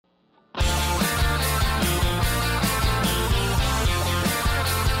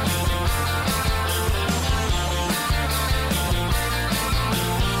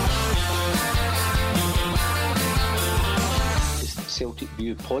Celtic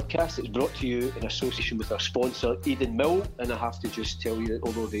View podcast. It's brought to you in association with our sponsor, Eden Mill, and I have to just tell you that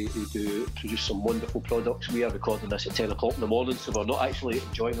although they do produce some wonderful products, we are recording this at 10 o'clock in the morning, so we're not actually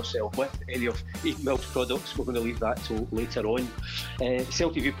enjoying ourselves with any of Eden Mill's products. We're going to leave that till later on.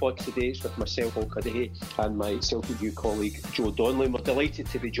 Celtic View podcast today is with myself, Paul Cuddihy, and my Celtic View colleague, Joe Donnelly. And we're delighted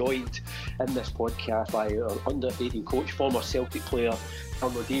to be joined in this podcast by our under-18 coach, former Celtic player,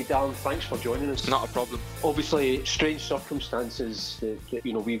 Darren, thanks for joining us. Not a problem. Obviously, strange circumstances.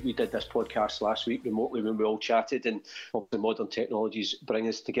 We did this podcast last week remotely when we all chatted, and obviously modern technologies bring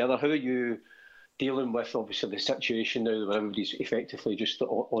us together. How are you dealing with obviously the situation now where everybody's effectively just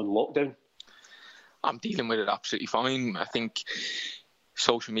on lockdown? I'm dealing with it absolutely fine. I think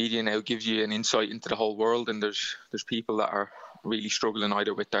social media now gives you an insight into the whole world, and there's people that are really struggling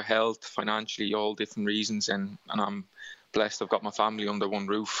either with their health, financially, all different reasons, and I'm blessed I've got my family under one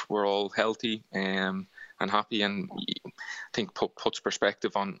roof. We're all healthy and happy, and I think puts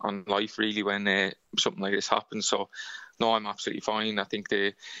perspective on life really when something like this happens. So no, I'm absolutely fine. I think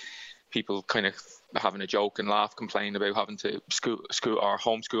the people kind of having a joke and laugh, complain about having to school or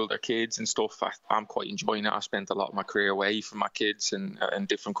homeschool their kids and stuff. I'm quite enjoying it. I spent a lot of my career away from my kids and in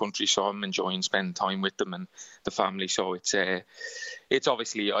different countries, so I'm enjoying spending time with them and the family. So it's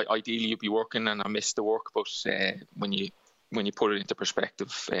obviously ideally you'd be working, and I miss the work, but when you put it into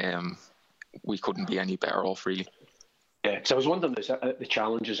perspective, we couldn't be any better off, really. Yeah, because I was wondering the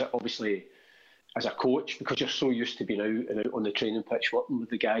challenges, obviously, as a coach, because you're so used to being out and out on the training pitch working with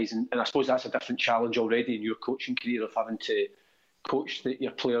the guys, and I suppose that's a different challenge already in your coaching career of having to coach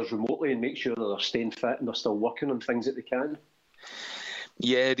your players remotely and make sure that they're staying fit and they're still working on things that they can.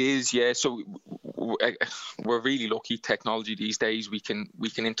 Yeah, it is. Yeah, so we're really lucky. Technology these days, we can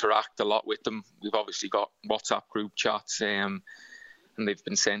interact a lot with them. We've obviously got WhatsApp group chats, and they've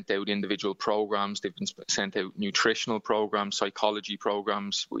been sent out individual programs. They've been sent out nutritional programs, psychology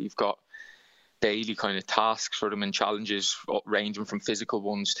programs. We've got daily kind of tasks for them and challenges ranging from physical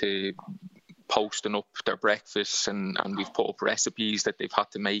ones to posting up their breakfasts, and we've put up recipes that they've had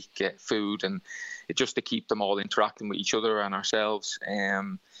to make, food, and just to keep them all interacting with each other and ourselves.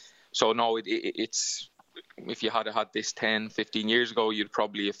 So no, it's if you had this 10, 15 years ago, you'd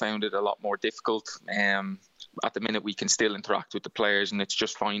probably have found it a lot more difficult. At the minute, we can still interact with the players, and it's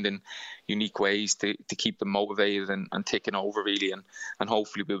just finding unique ways to keep them motivated and ticking over, really, and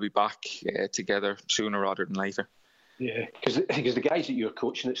hopefully we'll be back together sooner rather than later. Yeah, because the guys that you're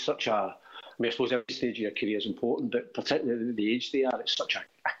coaching, it's such a, I mean, I suppose every stage of your career is important, but particularly at the age they are, it's such a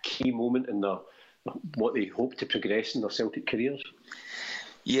key moment in what they hope to progress in their Celtic careers.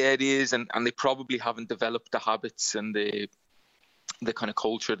 Yeah, it is, and they probably haven't developed the habits and the kind of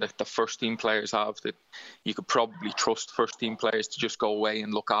culture that the first team players have, that you could probably trust first team players to just go away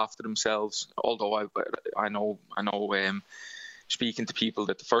and look after themselves. Although I know speaking to people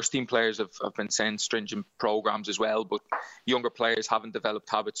that the first team players have been sent stringent programs as well, but younger players haven't developed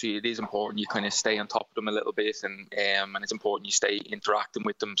habits. So it is important you kind of stay on top of them a little bit, and it's important you stay interacting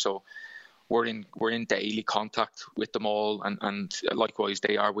with them. So we're in daily contact with them all, and likewise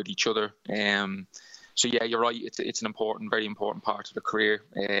they are with each other. So yeah, you're right. It's an very important part of the career,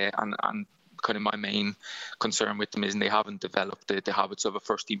 and kind of my main concern with them is they haven't developed the habits of a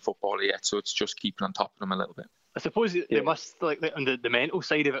first team footballer yet. So it's just keeping on top of them a little bit. I suppose they must, on the mental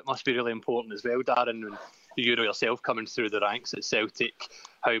side of it, must be really important as well, Darren. When you know yourself coming through the ranks at Celtic,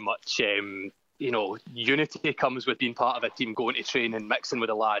 how much unity comes with being part of a team, going to training, mixing with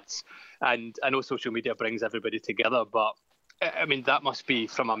the lads. And I know social media brings everybody together, but I mean, that must be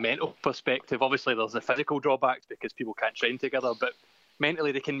from a mental perspective. Obviously, there's the physical drawbacks because people can't train together, but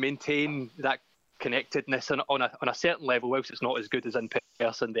mentally they can maintain that connectedness on a certain level. Whilst it's not as good as in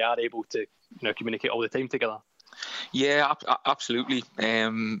person, they are able to communicate all the time together. Yeah, absolutely.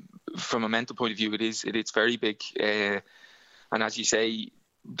 From a mental point of view, it's very big. And as you say,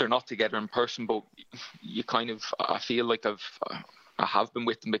 they're not together in person, but you I feel like I have been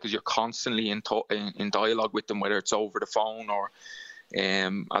with them because you're constantly in dialogue with them, whether it's over the phone or,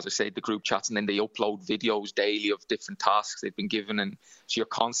 as I say, the group chats, and then they upload videos daily of different tasks they've been given, and so you're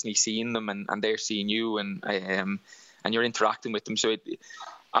constantly seeing them, and they're seeing you, and you're interacting with them. So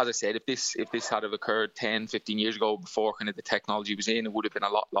as I said, if this had have occurred 10, 15 years ago, before kind of the technology was in, it would have been a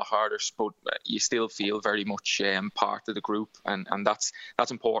lot harder. But you still feel very much part of the group, and that's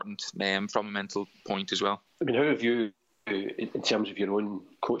important from a mental point as well. I mean, how have you, in terms of your own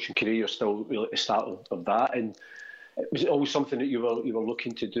coaching career, you're still really at the start of that, and was it always something that you were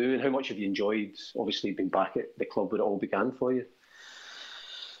looking to do, and how much have you enjoyed, obviously, being back at the club where it all began for you?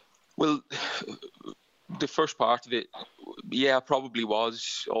 Well, the first part of it, yeah, I probably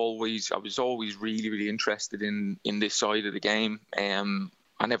was always. I was always really, really interested in this side of the game.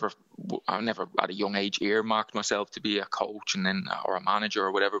 I never at a young age earmarked myself to be a coach and then or a manager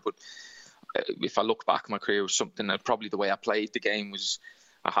or whatever. But if I look back at my career, it was something that probably the way I played the game was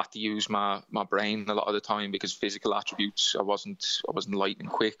I had to use my brain a lot of the time because physical attributes I wasn't light and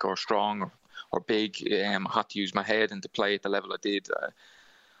quick or strong or big. I had to use my head, and to play at the level I did,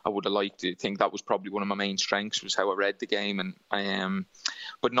 I would have liked to think that was probably one of my main strengths, was how I read the game. And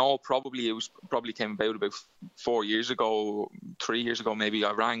but no, probably came about 4 years ago, 3 years ago maybe.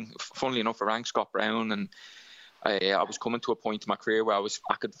 Funnily enough, I rang Scott Brown, and I was coming to a point in my career where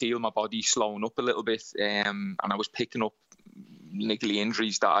I could feel my body slowing up a little bit, and I was picking up niggly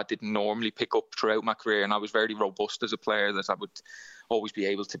injuries that I didn't normally pick up throughout my career. And I was very robust as a player, that I would always be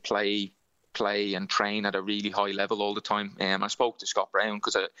able to play and train at a really high level all the time. I spoke to Scott Brown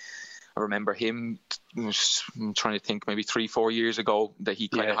because I remember him, I'm trying to think, maybe 3-4 years ago, that he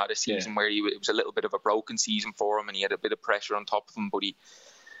kind of had a season where it was a little bit of a broken season for him, and he had a bit of pressure on top of him, but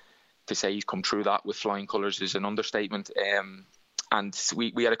to say he's come through that with flying colours is an understatement. And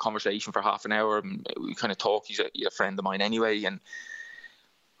we had a conversation for half an hour, and we kind of talked. He's a friend of mine anyway, and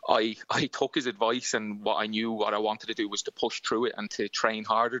I took his advice, and what I wanted to do was to push through it and to train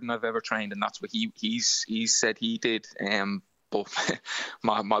harder than I've ever trained, and that's what he said he did. But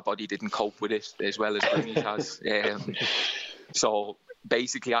my body didn't cope with it as well as Brimley's has. So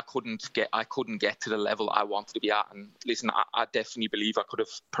basically, I couldn't get to the level I wanted to be at. And listen, I definitely believe I could have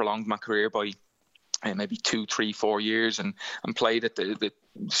prolonged my career by maybe 2, 3, 4 years and played at the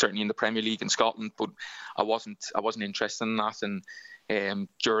certainly in the Premier League in Scotland, but I wasn't interested in that. And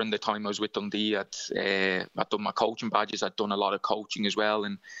during the time I was with Dundee, I'd done my coaching badges, I'd done a lot of coaching as well,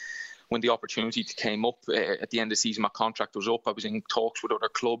 and when the opportunity came up at the end of the season, my contract was up, I was in talks with other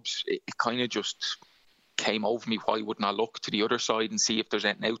clubs. It kind of just came over me, why wouldn't I look to the other side and see if there's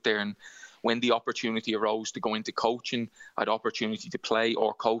anything out there? And when the opportunity arose to go into coaching, I had opportunity to play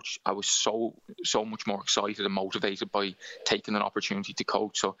or coach, I was so much more excited and motivated by taking an opportunity to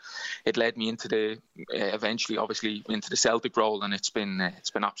coach. So it led me into eventually obviously into the Celtic role, and it's been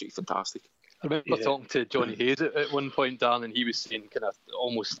absolutely fantastic. I remember talking to Johnny Hayes at one point, Dan, and he was saying kind of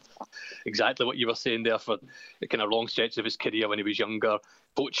almost exactly what you were saying there for the kind of long stretch of his career when he was younger.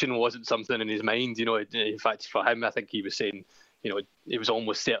 Coaching wasn't something in his mind, in fact, for him, I think he was saying, it was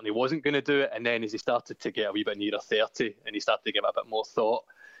almost certain he wasn't going to do it. And then as he started to get a wee bit nearer 30 and he started to give it a bit more thought,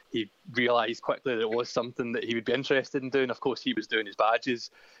 he realised quickly that it was something that he would be interested in doing. Of course, he was doing his badges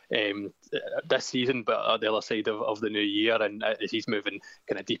this season, but at the other side of the new year, and as he's moving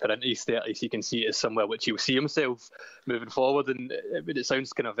kind of deeper into his 30s, you can see it as somewhere which he'll see himself moving forward. And it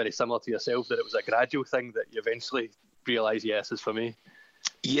sounds kind of very similar to yourself, that it was a gradual thing that you eventually realised, yes, this is for me.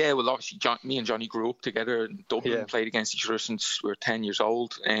 Yeah, well, obviously, me and Johnny grew up together in Dublin, played against each other since we were 10 years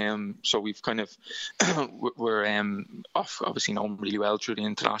old. So we've kind of, we're obviously known really well through the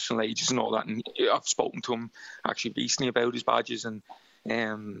international ages and all that. And I've spoken to him actually recently about his badges,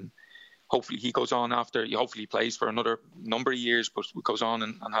 and hopefully he goes on hopefully he plays for another number of years, but goes on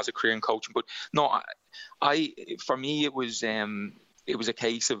and has a career in coaching. But no, for me, it was a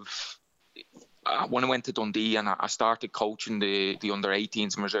case of, when I went to Dundee and I started coaching the under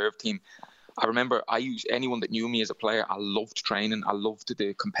 18s and reserve team, I remember anyone that knew me as a player, I loved training. I loved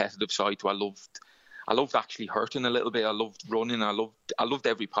the competitive side. I loved actually hurting a little bit. I loved running. I loved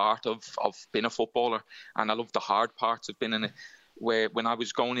every part of being a footballer, and I loved the hard parts of being in it. Where when I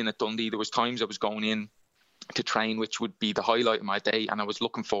was going in at Dundee, there was times I was going in to train, which would be the highlight of my day, and I was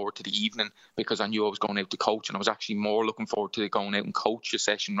looking forward to the evening because I knew I was going out to coach, and I was actually more looking forward to going out and coach a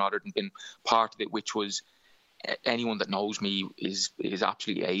session rather than being part of it, which was, anyone that knows me is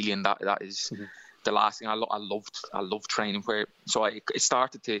absolutely alien. That is the last thing I loved training. So it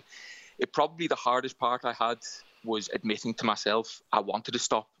started to, probably the hardest part I had was admitting to myself I wanted to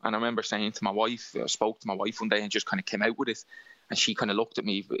stop. And I remember saying to my wife, I spoke to my wife one day and just kind of came out with it. And she kind of looked at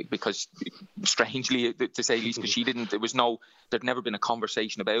me because, strangely, to say the least, because there'd never been a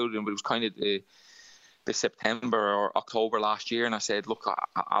conversation about it. And it was kind of the September or October last year. And I said, look,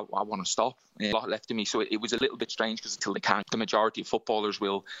 I want to stop. A lot left of me. So it was a little bit strange because until they can't, the majority of footballers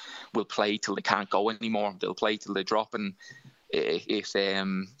will play till they can't go anymore. They'll play till they drop. And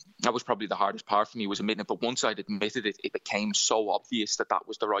that was probably the hardest part for me, was admitting it. But once I'd admitted it, it became so obvious that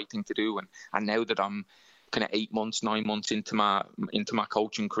was the right thing to do. And now that I'm kind of 9 months into my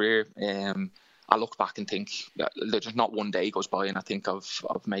coaching career, I look back and think that there's not one day goes by and I think I've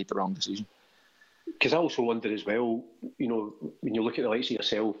made the wrong decision. Because I also wonder as well, when you look at the likes of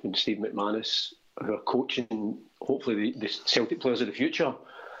yourself and Steve McManus, who are coaching hopefully the Celtic players of the future,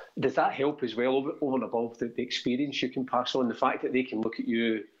 does that help as well over and above the experience you can pass on? The fact that they can look at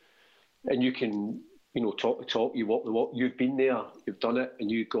you and you can, talk the talk, you walk the walk, you've been there, you've done it,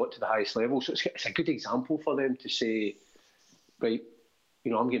 and you got to the highest level. So it's a good example for them to say, right,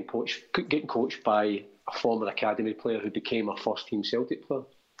 I'm getting coached by a former academy player who became a first-team Celtic player.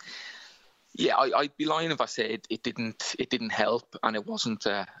 Yeah, I'd be lying if I said it didn't help, and it wasn't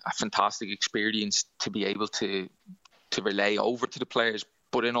a fantastic experience to be able to relay over to the players.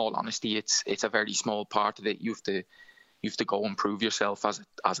 But in all honesty, it's a very small part of it. You have to go and prove yourself as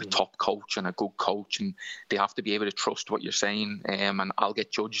a top coach and a good coach, and they have to be able to trust what you're saying. And I'll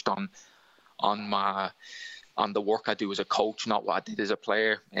get judged on the work I do as a coach, not what I did as a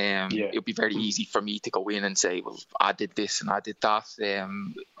player. It would be very easy for me to go in and say, well, I did this and I did that.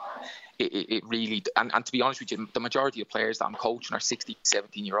 It really, and to be honest with you, the majority of players that I'm coaching are 16,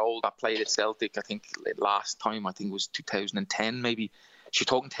 17-year-old. I played at Celtic, I think last time, was 2010 maybe. So you're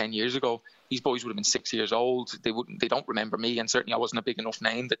talking 10 years ago. These boys would have been 6 years old. They don't remember me, and certainly I wasn't a big enough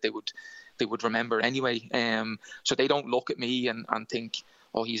name that they would remember anyway. So they don't look at me and think,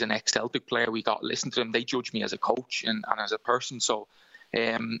 oh, he's an ex-Celtic player, we got to listen to him. They judge me as a coach and as a person. So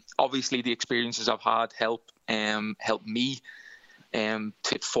obviously the experiences I've had help me to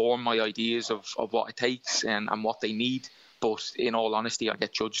form my ideas of what it takes and what they need. But in all honesty, I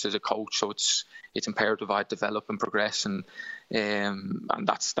get judged as a coach, so it's imperative I develop and progress, and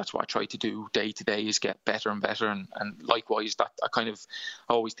that's what I try to do day to day, is get better and better. And likewise, that I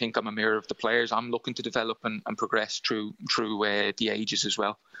always think I'm a mirror of the players. I'm looking to develop and progress through the ages as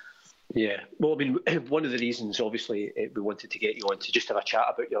well. Yeah, well, I mean, one of the reasons, obviously, we wanted to get you on to just have a chat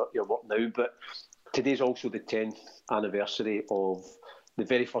about your work now, but today's also the 10th anniversary of the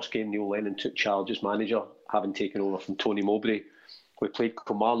very first game Neil Lennon took charge as manager, having taken over from Tony Mowbray. We played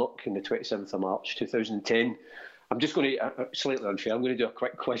Kilmarnock on the 27th of March 2010. I'm just going to, slightly unfair, I'm going to do a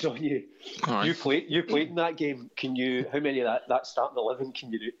quick quiz on you. Right. You played in that game. How many of that starting 11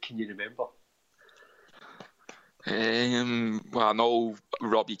 can you remember? Well, I know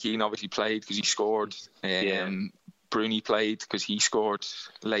Robbie Keane obviously played because he scored. Bruni played because he scored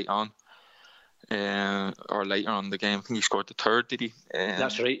late on. Or later on in the game, I think he scored the third, did he?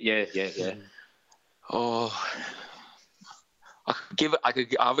 That's right, yeah. Oh, I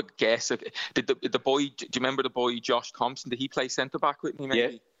could have a guess. Did the boy? Do you remember the boy Josh Thompson? Did he play centre back with me?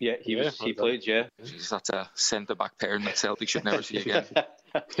 Maybe? Yeah, he played. Yeah, jeez, that's a centre back pairing that Celtic should never see again.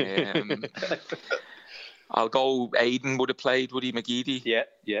 I'll go. Aiden would have played. Would he? McGeady? Yeah,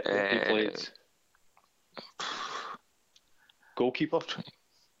 he played. Goalkeeper.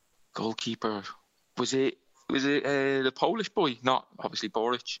 Was it the Polish boy? Not obviously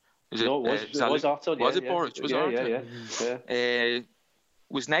Boric. It was Arthur. Was it Boric? Was Arthur? Yeah.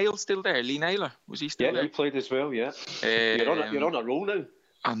 Was Nail still there? Lee Naylor, was he still there? Yeah, he played as well. Yeah. You're on a roll now.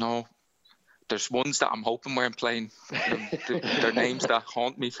 I know. There's ones that I'm hoping weren't playing. They're names that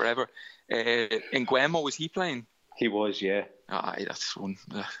haunt me forever. Nguemo, was he playing? He was, yeah. Aye, that's one.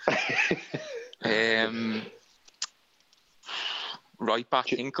 Right back,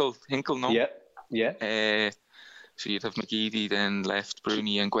 Hinkle, no? Yeah. So you'd have McGeady, then left,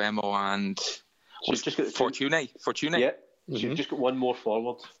 Bruni, Nguemo, and Fortune. Yeah. So you've just got one more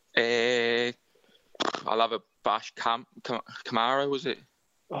forward. I'll have a bash. Kamara, was it?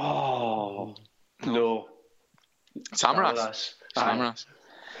 Oh no. Samaras.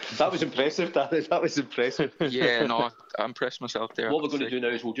 That was impressive. That was impressive. Yeah, no, I impressed myself there. What we're going to do now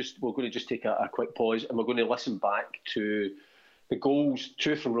is we're going to just take a quick pause, and we're going to listen back to the goals,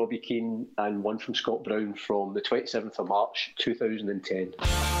 2 from Robbie Keane and 1 from Scott Brown from the 27th of March 2010.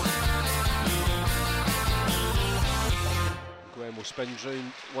 Nguemo spins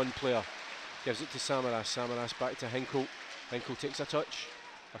round one player, gives it to Samaras back to Hinkle. Hinkle takes a touch,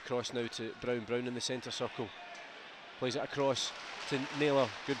 across now to Brown in the centre circle. Plays it across to Naylor,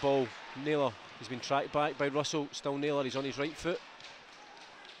 good ball. Naylor, he's been tracked back by Russell, still Naylor, he's on his right foot.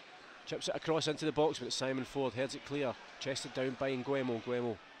 Chips it across into the box, but it's Simon Ford, heads it clear. Chested down by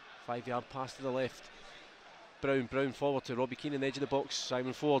Nguemo. 5-yard pass to the left. Brown forward to Robbie Keane in the edge of the box.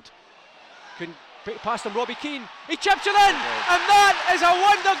 Simon Ford couldn't pick past him. Robbie Keane, he chips it in, and that is a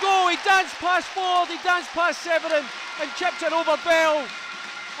wonder goal. He danced past Ford, he danced past Severin, and chipped it over Bell.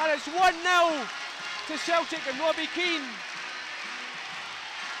 And it's 1-0 to Celtic, and Robbie Keane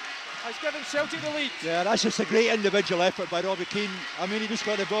has given Celtic the lead. Yeah, that's just a great individual effort by Robbie Keane. I mean, he just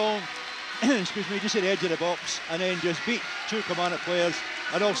got the ball, just at the edge of the box, and then just beat 2 Kilmarnock players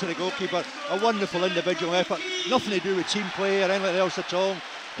and also the goalkeeper. A wonderful individual effort, nothing to do with team play or anything else at all.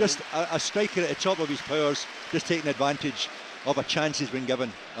 Just a striker at the top of his powers, just taking advantage of a chance he's been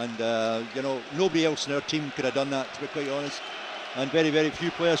given. And nobody else in our team could have done that, to be quite honest. and very, very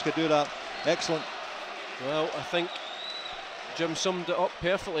few players could do that. Excellent. Well, I think Jim summed it up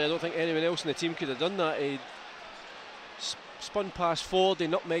perfectly. I don't think anyone else in the team could have done that. He spun past Ford, he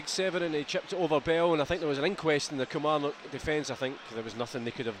nutmegged Severin, he chipped it over Bell, and I think there was an inquest in the Kilmarnock defence. I think there was nothing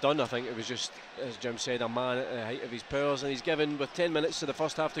they could have done. I think it was just, as Jim said, a man at the height of his powers, and he's given, with 10 minutes to the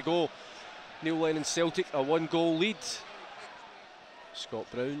first half to go, Neil Lennon Celtic a 1-goal lead. Scott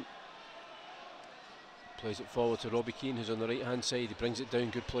Brown plays it forward to Robbie Keane, who's on the right hand side. He brings it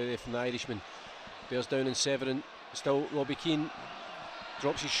down, good play there from the Irishman. Bears down in Severin, still Robbie Keane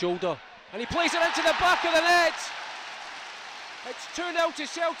drops his shoulder and he plays it into the back of the net. It's 2-0 to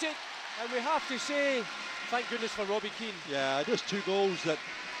Celtic, and we have to say thank goodness for Robbie Keane. Yeah, just 2 goals that,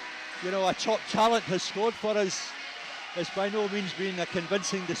 you know, a top talent has scored for us. It's by no means been a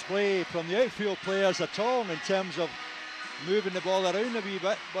convincing display from the outfield players at all in terms of moving the ball around a wee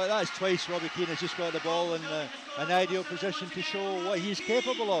bit, but that's twice Robbie Keane has just got the ball in an ideal position to show what he's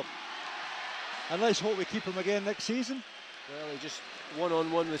capable of. And let's hope we keep him again next season. Well, he just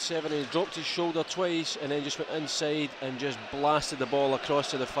one-on-one with Severin, he dropped his shoulder twice and then just went inside and just blasted the ball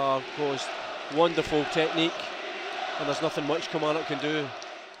across to the far post. Wonderful technique, and there's nothing much Kilmarnock can do.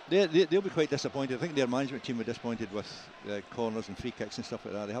 They'll be quite disappointed. I think their management team were disappointed with corners and free kicks and stuff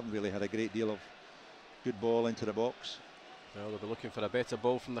like that. They haven't really had a great deal of good ball into the box. Well, they'll be looking for a better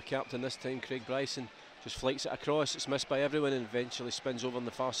ball from the captain this time. Craig Bryson just flights it across, it's missed by everyone and eventually spins over on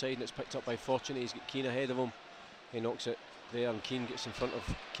the far side, and it's picked up by Fortuny. He's got Keane ahead of him, he knocks it there and Keane gets in front of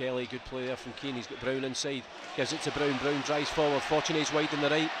Kelly. Good play there from Keane. He's got Brown inside, gives it to Brown, Brown drives forward, Fortuny's wide on the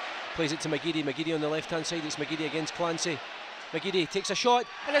right, plays it to McGeady, McGeady on the left hand side. It's McGeady against Clancy. McGeady takes a shot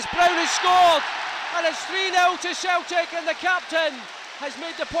and it's Brown who scored, and it's 3-0 to Celtic, and the captain has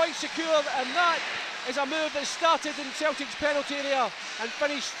made the point secure, and that is a move that started in Celtic's penalty area and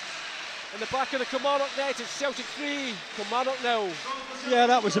finished in the back of the Kilmarnock net. It's Celtic 3, Kilmarnock 0. Yeah,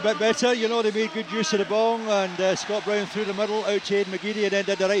 that was a bit better. You know, they made good use of the ball, and Scott Brown through the middle, out to Aidan McGeady, and then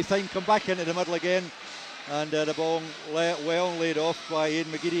did the right thing, come back into the middle again, and the ball well laid off by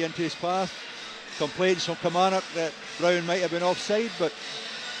Aidan McGeady into his path. Complaints from Kilmarnock that Brown might have been offside, but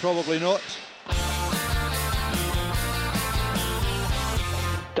probably not.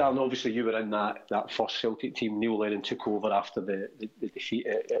 Dan, obviously you were in that first Celtic team. Neil Lennon took over after the defeat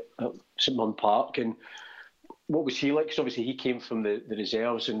at St Mirren Park, and what was he like? Because obviously he came from the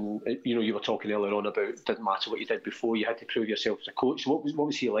reserves, and you know, you were talking earlier on about it didn't matter what you did before, you had to prove yourself as a coach. What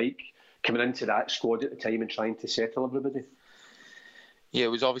was he like coming into that squad at the time and trying to settle everybody? Yeah,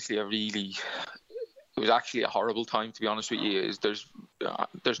 it was obviously it was actually a horrible time, to be honest with you.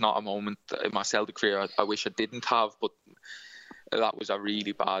 There's not a moment in my Celtic career I wish I didn't have, but that was a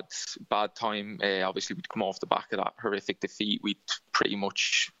really bad time. Obviously, we'd come off the back of that horrific defeat. We'd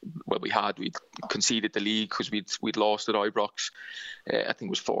conceded the league because we'd lost at Ibrox. I think it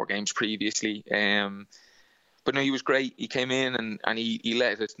was 4 games previously. But no, he was great. He came in and he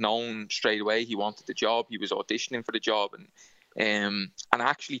let us known straight away he wanted the job. He was auditioning for the job, and I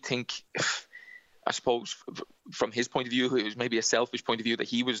actually think, I suppose, from his point of view, it was maybe a selfish point of view that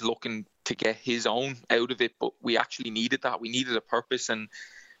he was looking to get his own out of it, but we actually needed that. We needed a purpose, and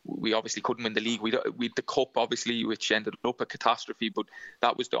we obviously couldn't win the league. We the cup, obviously, which ended up a catastrophe, but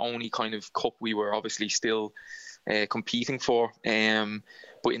that was the only kind of cup we were obviously still competing for.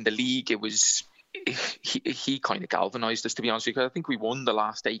 But in the league, it was he kind of galvanised us, to be honest with you, because I think we won the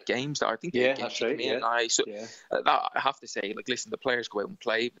last 8 games. I think that's right. That, I have to say, like, listen, the players go out and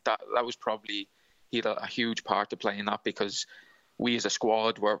play, but that was probably, he had a huge part to play in that, because we as a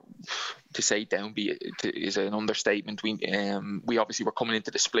squad were, to say downbeat is an understatement. We obviously were coming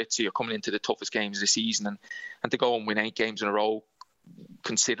into the split, so you're coming into the toughest games of the season, and to go and win 8 games in a row,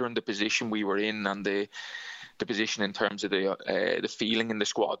 considering the position we were in and the position in terms of the feeling in the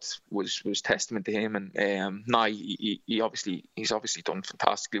squad, was testament to him. And he's obviously done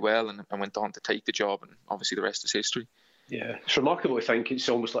fantastically well and went on to take the job, and obviously the rest is history. Yeah, it's remarkable to think it's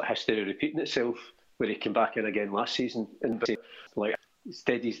almost like history repeating itself, where he came back in again last season and like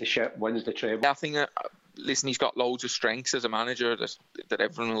steadies the ship, wins the treble. I think listen, he's got loads of strengths as a manager that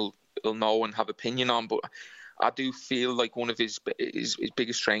everyone will know and have opinion on, but I do feel like one of his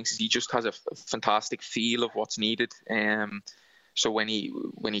biggest strengths is he just has a fantastic feel of what's needed. So when he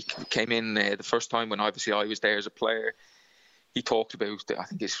came in the first time, when obviously I was there as a player, he talked about, I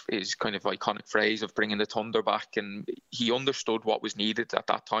think, his kind of iconic phrase of bringing the thunder back, and he understood what was needed at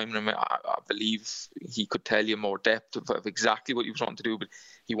that time. And I believe he could tell you more depth of exactly what he was wanting to do, but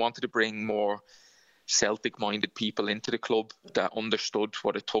he wanted to bring more Celtic-minded people into the club that understood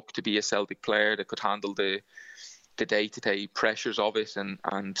what it took to be a Celtic player, that could handle the the day-to-day pressures of it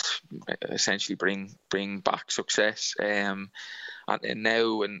and essentially bring back success. And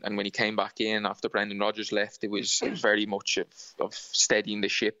now, and when he came back in after Brendan Rodgers left, it was very much of steadying the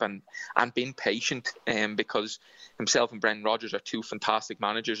ship and being patient, because himself and Brendan Rodgers are two fantastic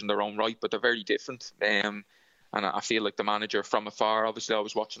managers in their own right, but they're very different. And I feel like the manager from afar, obviously I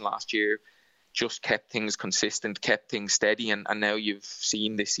was watching last year, just kept things consistent, kept things steady, and now you've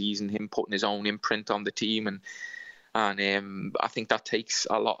seen this season him putting his own imprint on the team, and I think that takes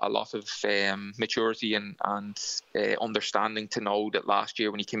a lot of maturity and understanding to know that last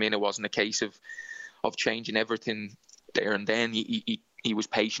year when he came in, it wasn't a case of changing everything there and then. He was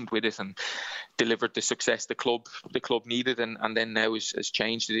patient with it and delivered the success the club needed, and then now has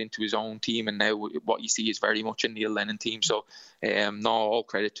changed it into his own team, and now what you see is very much a Neil Lennon team. So no, all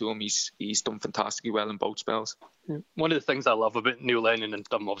credit to him. He's done fantastically well in both spells. One of the things I love about Neil Lennon, and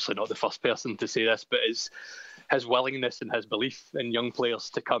I'm obviously not the first person to say this, but is his willingness and his belief in young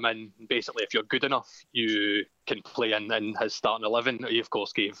players to come in. Basically, if you're good enough, you can play in his starting 11. He, of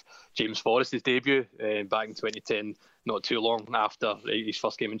course, gave James Forrest his debut back in 2010, not too long after his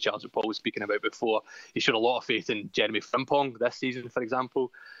first game in charge that Paul was speaking about before. He showed a lot of faith in Jeremy Frimpong this season, for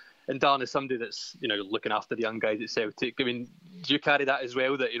example. And Darren, as somebody that's looking after the young guys at Celtic, I mean, do you carry that as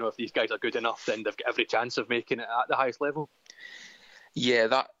well, that if these guys are good enough, then they've got every chance of making it at the highest level? Yeah,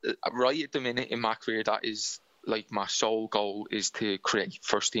 that right at the minute in my career, that is like my sole goal, is to create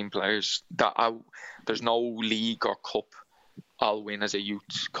first team players. There's no league or cup I'll win as a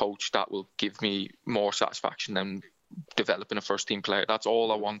youth coach that will give me more satisfaction than developing a first team player. That's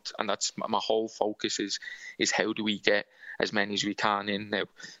all I want, and that's my whole focus is how do we get as many as we can in. Now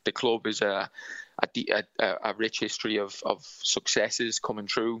the club is a rich history of successes coming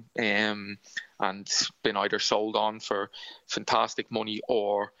through, and been either sold on for fantastic money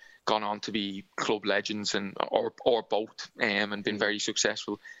or gone on to be club legends, or both, and been very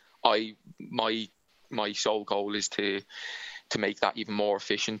successful. My sole goal is to make that even more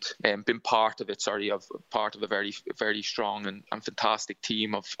efficient, and been part of it. Part of a very, very strong and fantastic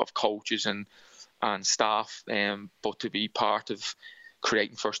team of coaches and staff, but to be part of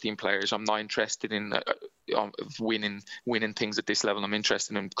creating first team players. I'm not interested in winning things at this level. I'm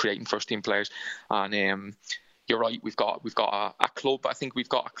interested in creating first team players, and you're right. We've got a club. I think we've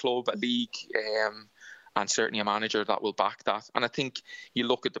got a club, a league, and certainly a manager that will back that. And I think you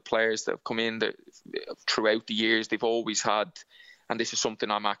look at the players that have come in throughout the years, they've always had, and this is something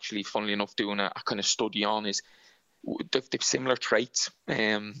I'm actually, funnily enough, doing a kind of study on, is they've similar traits.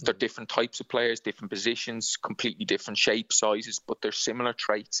 They're different types of players, different positions, completely different shapes, sizes, but there's similar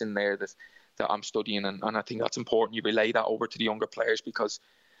traits in there that I'm studying, and I think that's important. You relay that over to the younger players, because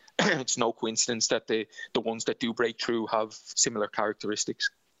it's no coincidence that the ones that do break through have similar characteristics.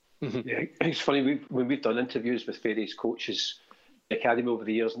 Mm-hmm. Yeah, it's funny, when we've done interviews with various coaches in the academy over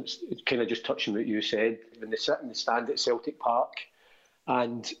the years, and it's kind of just touching what you said, when they sit in the stand at Celtic Park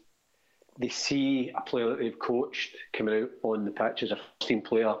and they see a player that they've coached coming out on the pitch as a first-team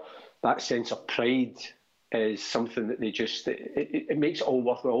player, that sense of pride is something that they just, it makes it all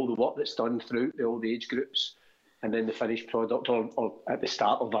worthwhile, all the work that's done throughout all the age groups, and then the finished product, or at the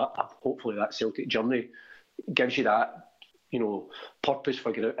start of that, hopefully that Celtic journey, gives you that, purpose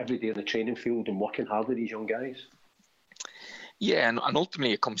for getting out every day in the training field and working hard with these young guys. Yeah, and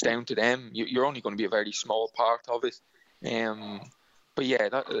ultimately it comes down to them. You're only going to be a very small part of it. But yeah,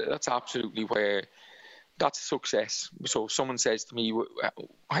 that's absolutely where that's success. So if someone says to me,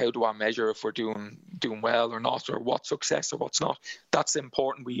 how do I measure if we're doing well or not, or what's success or what's not? That's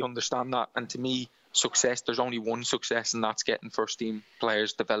important. We understand that. And to me, success, there's only one success, and that's getting first team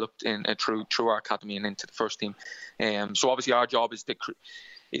players developed in through our academy and into the first team. So obviously our job is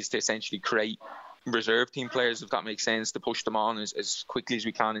to essentially create reserve team players, if that makes sense, to push them on as quickly as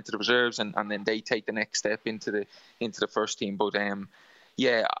we can into the reserves, and then they take the next step into the first team. But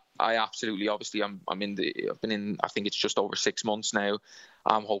yeah, I absolutely, obviously I've been in, I think it's just over 6 months now.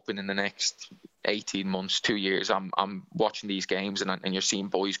 I'm hoping in the next 18 months, 2 years, I'm watching these games and you're seeing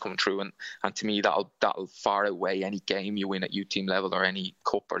boys coming through, and to me that'll far outweigh any game you win at youth team level or any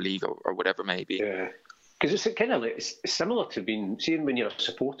cup or league or whatever it may be. Yeah, because it's kind of like, it's similar to seeing when you're a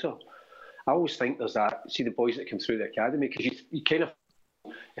supporter. I always think there's that, see the boys that come through the academy, because you kind of,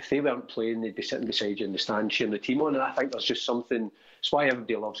 if they weren't playing, they'd be sitting beside you in the stand cheering the team on, and I think there's just something. It's why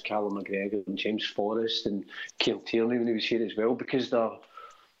everybody loves Callum McGregor and James Forrest and Keir Tierney when he was here as well, because they're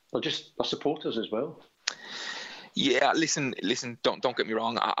supporters as well. Yeah, listen. Don't get me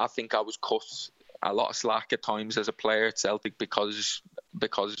wrong. I think I was cut a lot of slack at times as a player at Celtic because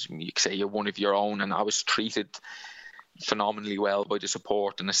you say you're one of your own, and I was treated phenomenally well by the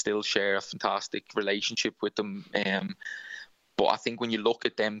support, and I still share a fantastic relationship with them. But I think when you look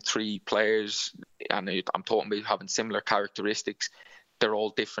at them three players, and I'm talking about having similar characteristics, they're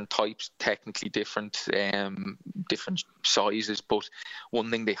all different types, technically different, different sizes. But one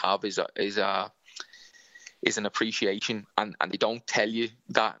thing they have is an appreciation, and they don't tell you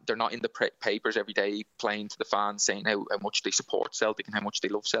that. They're not in the papers every day playing to the fans saying how much they support Celtic and how much they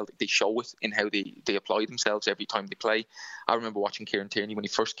love Celtic. They show it in how they apply themselves every time they play. I remember watching Kieran Tierney when he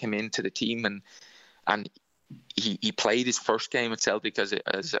first came into the team, and he played his first game at Celtic as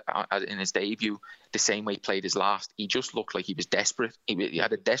in his debut the same way he played his last. He just looked like he was desperate. He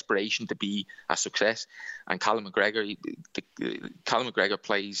had a desperation to be a success. And Callum McGregor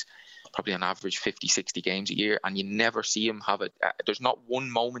plays probably on average 50, 60 games a year, and you never see him have it. There's not one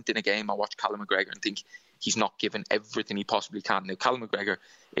moment in a game I watch Callum McGregor and think he's not given everything he possibly can. Now, Callum McGregor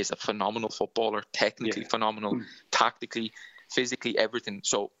is a phenomenal footballer, technically phenomenal, tactically, physically, everything.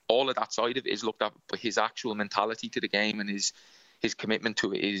 So all of that side of it is looked at, but his actual mentality to the game and his commitment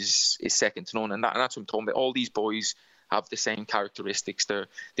to it is second to none. And that's what I'm talking about. All these boys have the same characteristics.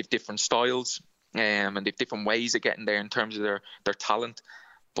 They've different styles, and they've different ways of getting there in terms of their talent,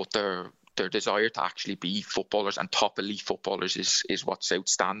 but their desire to actually be footballers and top elite footballers is what's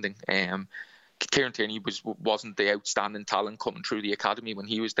outstanding. Kieran Tierney wasn't the outstanding talent coming through the academy when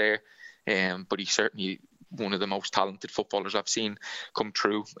he was there, but he's certainly one of the most talented footballers I've seen come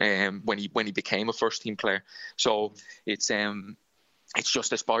through when he became a first team player. So it's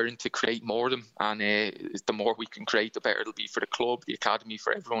just aspiring to create more of them, and the more we can create, the better it'll be for the club, the academy,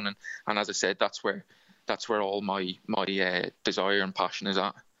 for everyone. And as I said, that's where all my desire and passion is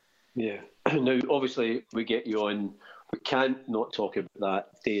at. Yeah. Now, obviously, we get you on. We can't not talk about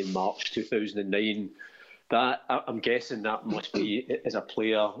that day in March 2009. That, I'm guessing that must be, as a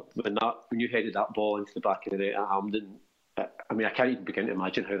player, when you headed that ball into the back of the net at Hampden. I mean, I can't even begin to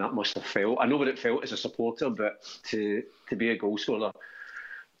imagine how that must have felt. I know what it felt as a supporter, but to be a goal scorer,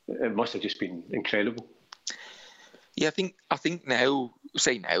 it must have just been incredible. Yeah, I think now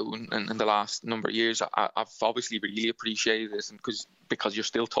and in the last number of years, I've obviously really appreciated this, and because you're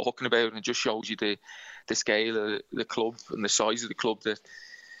still talking about it, and it just shows you the scale of the club and the size of the club, that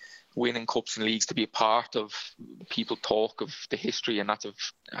winning cups and leagues, to be a part of. People talk of the history, and that's an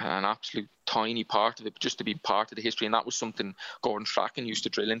absolute tiny part of it, but just to be part of the history. And that was something Gordon Strachan used to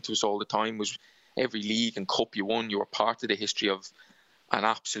drill into us all the time, was every league and cup you won, you were part of the history of an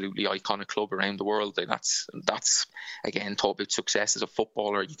absolutely iconic club around the world. And that's again, talk about success as a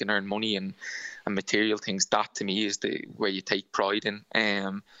footballer. You can earn money and material things. That to me is where you take pride in.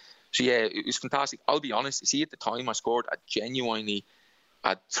 So yeah, it was fantastic. I'll be honest, see, at the time I scored, I genuinely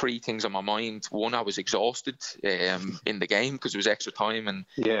had three things on my mind. One, I was exhausted in the game because it was extra time, and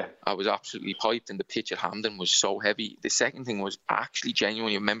I was absolutely piped, and the pitch at Hampden was so heavy. The second thing was, I actually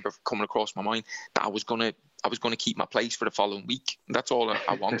genuinely remember coming across my mind that I was gonna keep my place for the following week. That's all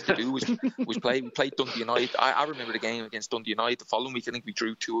I wanted to do was play. We played Dundee United. I remember the game against Dundee United. The following week, I think we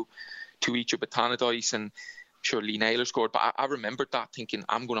drew two each up at Tannadice, and sure Lee Naylor scored. But I remembered that thinking,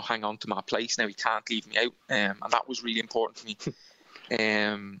 I'm going to hang on to my place now. He can't leave me out, and that was really important for me.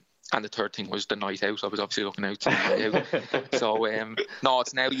 And the third thing was the night out. I was obviously looking out to the night out. So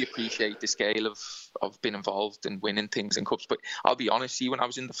it's now you appreciate the scale of being involved and winning things in cups. But I'll be honest, see, when I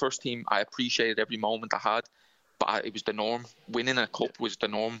was in the first team, I appreciated every moment I had, but it was the norm. Winning a cup was the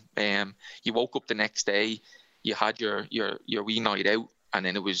norm. You woke up the next day, you had your wee night out, and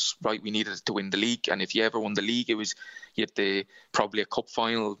then it was right, we needed to win the league. And if you ever won the league, you had probably a cup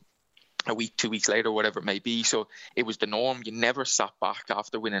final a week, 2 weeks later, whatever it may be. So it was the norm. You never sat back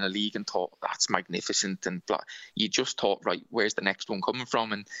after winning a league and thought, that's magnificent, and blah. You just thought, right, where's the next one coming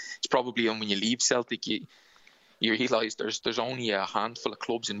from? And it's probably when you leave Celtic, you realise there's only a handful of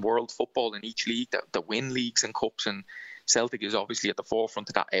clubs in world football in each league that win leagues and cups, and Celtic is obviously at the forefront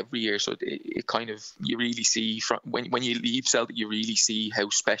of that every year. So it kind of, you really see, when you leave Celtic, you really see how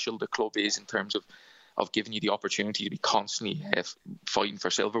special the club is in terms of giving you the opportunity to be constantly fighting for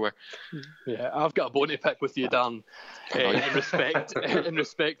silverware. Yeah, I've got a bone to pick with you, Dan, in respect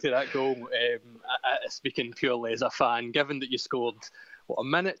to that goal. Speaking purely as a fan, given that you scored a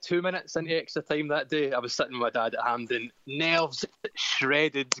minute, 2 minutes into extra time that day, I was sitting with my dad at Hampden, nerves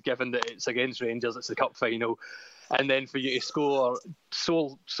shredded, given that it's against Rangers, it's the cup final. and then for you to score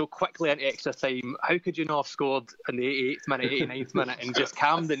so quickly into extra time, how could you not have scored in the 88th minute, 89th minute, and just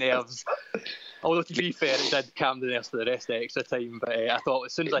calm the nerves? Although, to be fair, it did calm the nerves for the rest of the extra time. But I thought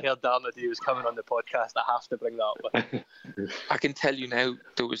as soon as I heard Darren O'Day was coming on the podcast, I have to bring that up. I can tell you now,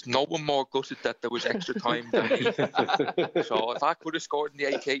 there was no one more gutted that there was extra time than me. So if I could have scored in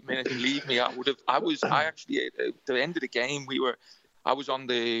the 88th minute, believe me, I would have. I actually, at the end of the game, I was on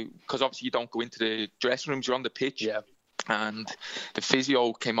because obviously you don't go into the dressing rooms, you're on the pitch. Yeah. And the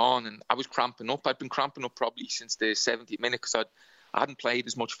physio came on and I was cramping up. I'd been cramping up probably since the 70th minute because I hadn't played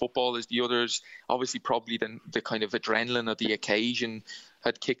as much football as the others. Obviously, probably the kind of adrenaline of the occasion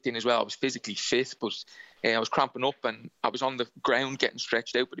had kicked in as well. I was physically fit, but I was cramping up and I was on the ground getting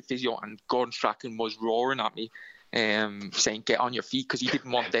stretched out by the physio, and Gordon Strachan was roaring at me, saying, "Get on your feet," because he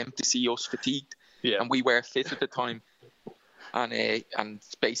didn't want them to see us fatigued. Yeah. And we were fit at the time. And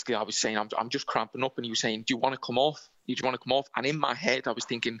basically I was saying, I'm just cramping up, and he was saying, "Do you want to come off? Do you want to come off?" And in my head I was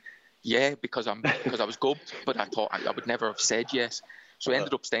thinking, yeah, because I was gubbed, but I thought I would never have said yes. So I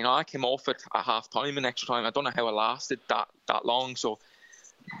ended up staying. I came off at half time and extra time. I don't know how I lasted that long. So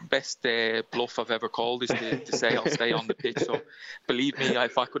best bluff I've ever called is to say I'll stay on the pitch. So believe me,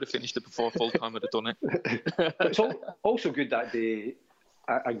 if I could have finished it before full time, I'd have done it. It's also good that day.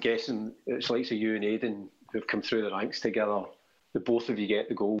 I'm guessing it's like you and Aidan who've come through the ranks together. The both of you get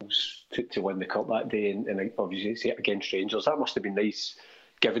the goals to win the cup that day, and obviously it's against Rangers. That must have been nice,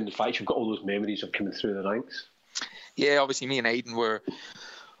 given the fact you've got all those memories of coming through the ranks. Yeah, obviously me and Aidan were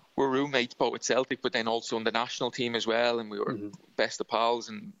roommates both at Celtic, but then also in the national team as well, and we were best of pals,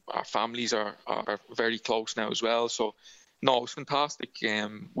 and our families are very close now as well. So no, it was fantastic.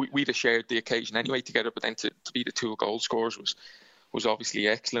 We'd have shared the occasion anyway together, but then to be the two goal scorers was obviously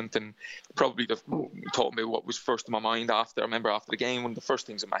excellent. And probably talking about what was first in my mind I remember after the game, one of the first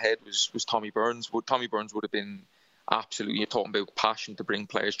things in my head was Tommy Burns. Tommy Burns would have been absolutely, you're talking about passion to bring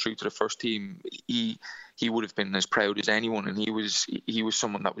players through to the first team. He would have been as proud as anyone, and he was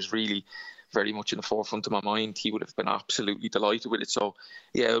someone that was really very much in the forefront of my mind. He would have been absolutely delighted with it. So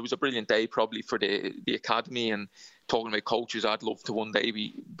yeah, it was a brilliant day probably for the academy. And talking about coaches, I'd love to one day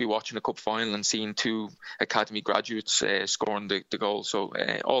be watching a cup final and seeing two academy graduates scoring the goal. So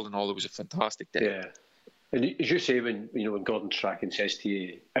all in all, it was a fantastic day. Yeah. And as you say, when Gordon Strachan says to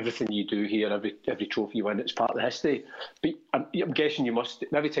you, everything you do here, every trophy you win, it's part of the history. But I'm guessing you must,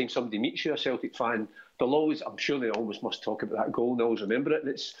 every time somebody meets you, a Celtic fan, I'm sure they always must talk about that goal and always remember it.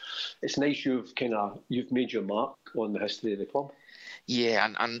 And it's nice you've made your mark on the history of the club. Yeah,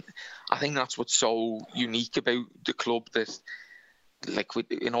 and I think that's what's so unique about the club, that like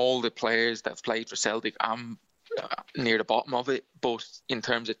in all the players that have played for Celtic, I'm near the bottom of it, but in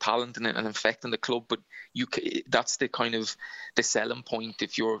terms of talent and affecting the club, but that's the kind of the selling point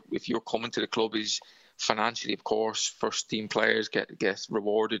if you're coming to the club, is financially, of course, first team players get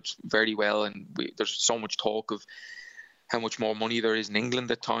rewarded very well, and there's so much talk of how much more money there is in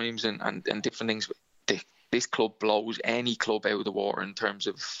England at times and different things. This club blows any club out of the water in terms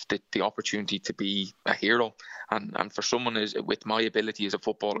of the opportunity to be a hero, and for someone with my ability as a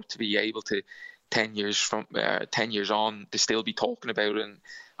footballer to be able to 10 years on to still be talking about it,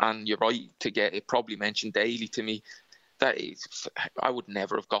 and you're right to get it probably mentioned daily to me. I would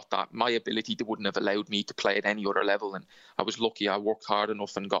never have got that. My ability wouldn't have allowed me to play at any other level, and I was lucky. I worked hard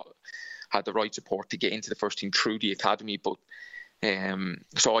enough and had the right support to get into the first team through the academy. But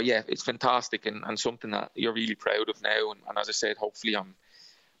so yeah, it's fantastic and something that you're really proud of now. And as I said, hopefully I'm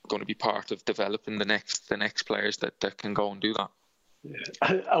going to be part of developing the next players that can go and do that. Yeah.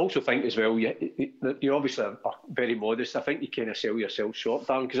 I also think as well, you obviously are very modest. I think you kind of sell yourself short,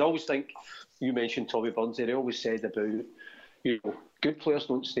 Darren, because I always think, you mentioned Tommy Burns there, he always said about, good players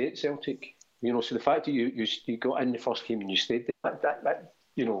don't stay at Celtic. So the fact that you got in the first team and you stayed there, that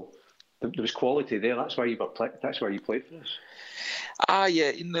there was quality there. That's why you played for us.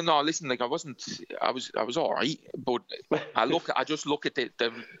 Yeah. No, listen, I was all right, but I just look at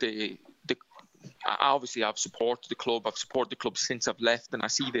the obviously I've supported the club since I've left, and I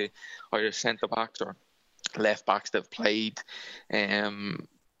see the either centre backs or left backs that have played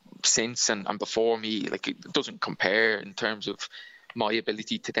since and before me. Like, it doesn't compare in terms of my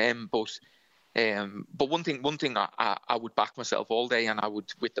ability to them, but one thing I would back myself all day, and I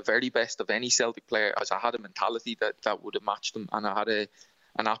would, with the very best of any Celtic player, as I had a mentality that would have matched them, and I had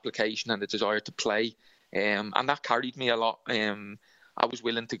an application and a desire to play, and that carried me a lot. I was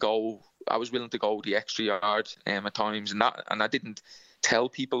willing to go the extra yard at times, and I didn't tell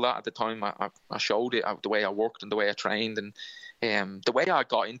people that at the time. I showed it the way I worked and the way I trained, and the way I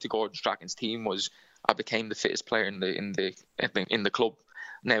got into Gordon Strachan's team was I became the fittest player in the club.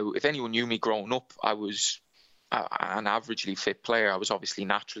 Now, if anyone knew me growing up, I was an averagely fit player. I was obviously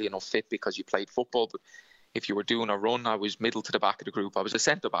naturally enough fit because you played football, but if you were doing a run, I was middle to the back of the group. I was a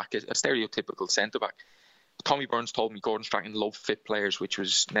centre-back, a stereotypical centre-back. Tommy Burns told me Gordon Strachan loved fit players, which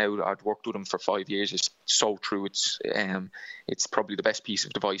was, now I'd worked with him for 5 years, it's so true. It's probably the best piece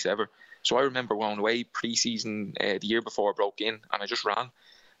of advice ever. So I remember going away pre-season the year before I broke in, and I just ran.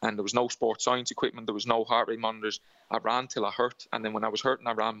 And there was no sports science equipment, there was no heart rate monitors. I ran till I hurt, and then when I was hurting,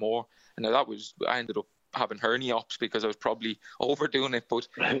 I ran more. And I ended up having hernia ops because I was probably overdoing it. But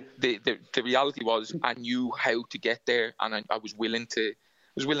the reality was, I knew how to get there, and I was willing to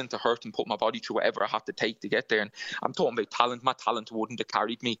hurt and put my body through whatever I had to take to get there. And I'm talking about talent. My talent wouldn't have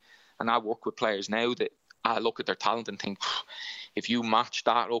carried me. And I work with players now that I look at their talent and think, if you match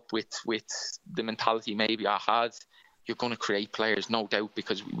that up with the mentality maybe I had, you're going to create players, no doubt,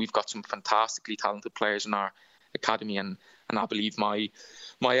 because we've got some fantastically talented players in our academy. And I believe my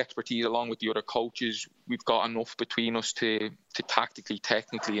expertise, along with the other coaches, we've got enough between us to tactically,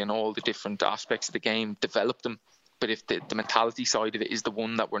 technically, and all the different aspects of the game, develop them. But if the mentality side of it is the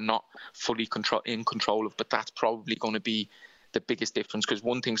one that we're not fully in control of, but that's probably going to be the biggest difference. Because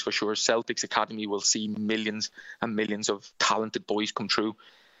one thing's for sure, Celtic's academy will see millions and millions of talented boys come through.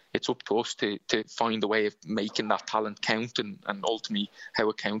 It's up to us to find a way of making that talent count, and ultimately how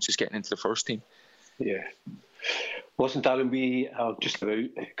it counts is getting into the first team. Yeah. Listen, Darren, we have just about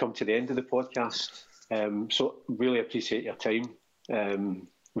come to the end of the podcast. So really appreciate your time.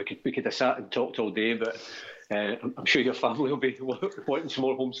 We could have sat and talked all day, but I'm sure your family will be wanting some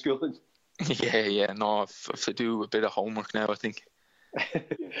more homeschooling. Yeah. No, if I do a bit of homework now, I think.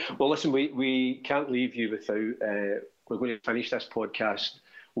 Well, listen, we can't leave you without. We're going to finish this podcast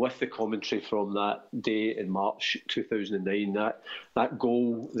with the commentary from that day in March 2009. That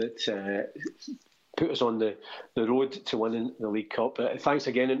goal that put us on the road to winning the League Cup. Thanks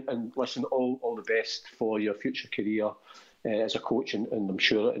again, and listen, all the best for your future career as a coach, and I'm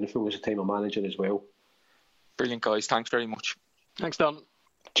sure in the fullness of time a manager as well. Brilliant, guys. Thanks very much. Thanks, Dan.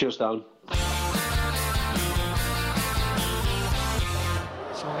 Cheers, Dan.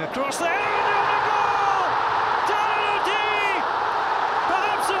 Swung across there, and down the goal! Darren O'Dea!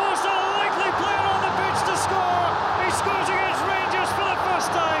 Perhaps the most unlikely player on the pitch to score. He scores against Rangers for the first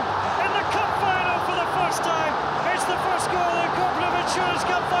time, in the Cup final for the first time. It's the first goal in the Cooperative Insurance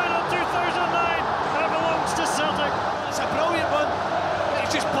Cup final 2009, and it belongs to Celtic. It's a brilliant one.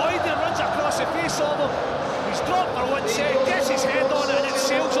 It's just Boyd that runs across the face of him. He's dropped for one set, gets his head on it, and it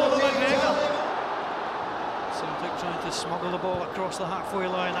sails over McGregor. Celtic trying to smuggle the ball across the halfway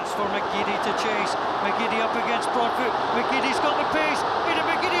line. That's for McGeady to chase. McGeady up against Broadfoot. McGeady's got the pace. Aidan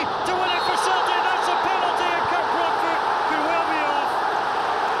McGeady to win it for Celtic. That's a penalty, and Kirk Broadfoot could well be off.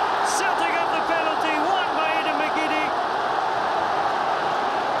 Celtic have the penalty, won by Aidan McGeady.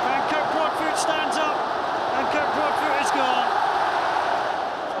 And Kirk Broadfoot stands up, and Kirk Broadfoot is gone.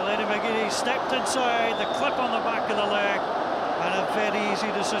 Aidan McGeady stepped inside, the clip on the back of the leg, and a very easy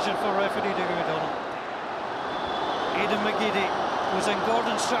decision for referee Dougie McDonald. Aidan McGeady was in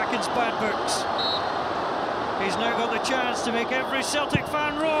Gordon Strachan's bad books. He's now got the chance to make every Celtic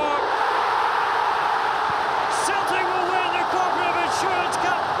fan roar. Celtic will win the Cooperative Insurance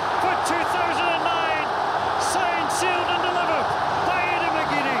Cup for 2009. Signed, sealed and delivered by Aidan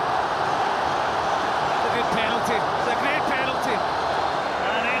McGeady. It's a good penalty. It's a great penalty.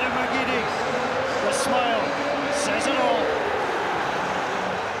 And Aidan McGeady, the smile, says it all.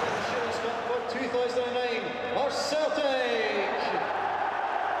 Insurance Cup for 2009 for Celtic.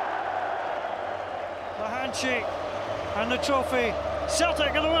 The handshake and the trophy.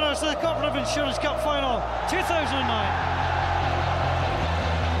 Celtic are the winners of the Cooperative Insurance Cup final 2009.